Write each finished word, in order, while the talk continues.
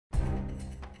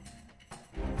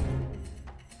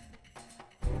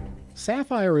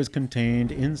Saffire is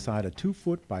contained inside a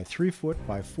 2-foot by 3-foot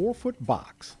by 4-foot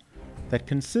box that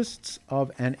consists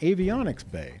of an avionics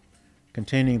bay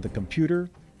containing the computer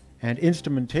and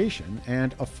instrumentation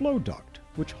and a flow duct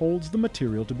which holds the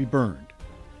material to be burned.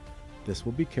 This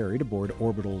will be carried aboard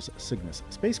Orbital's Cygnus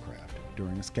spacecraft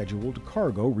during a scheduled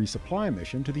cargo resupply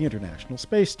mission to the International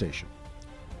Space Station.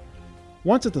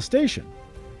 Once at the station,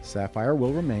 Saffire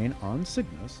will remain on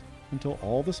Cygnus until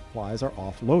all the supplies are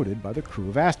offloaded by the crew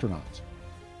of astronauts.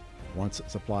 Once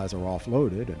supplies are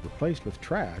offloaded and replaced with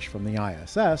trash from the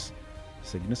ISS,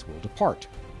 Cygnus will depart.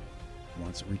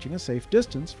 Once reaching a safe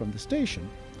distance from the station,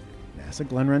 NASA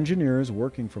Glenn engineers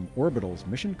working from Orbital's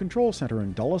Mission Control Center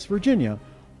in Dulles, Virginia,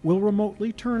 will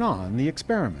remotely turn on the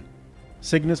experiment.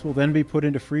 Cygnus will then be put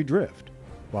into free drift,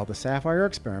 while the Saffire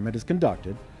experiment is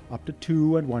conducted up to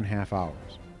 2½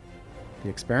 hours. The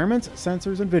experiment's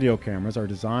sensors and video cameras are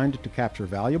designed to capture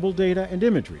valuable data and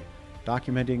imagery,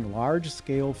 documenting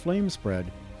large-scale flame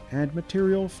spread and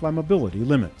material flammability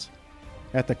limits.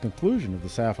 At the conclusion of the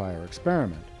Saffire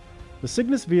experiment, the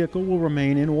Cygnus vehicle will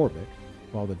remain in orbit,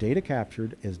 while the data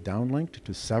captured is downlinked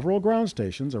to several ground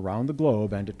stations around the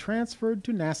globe and transferred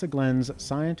to NASA Glenn's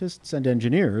scientists and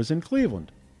engineers in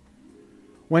Cleveland.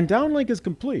 When downlink is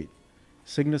complete,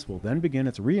 Cygnus will then begin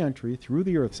its re-entry through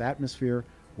the Earth's atmosphere,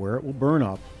 where it will burn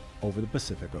up over the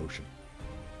Pacific Ocean.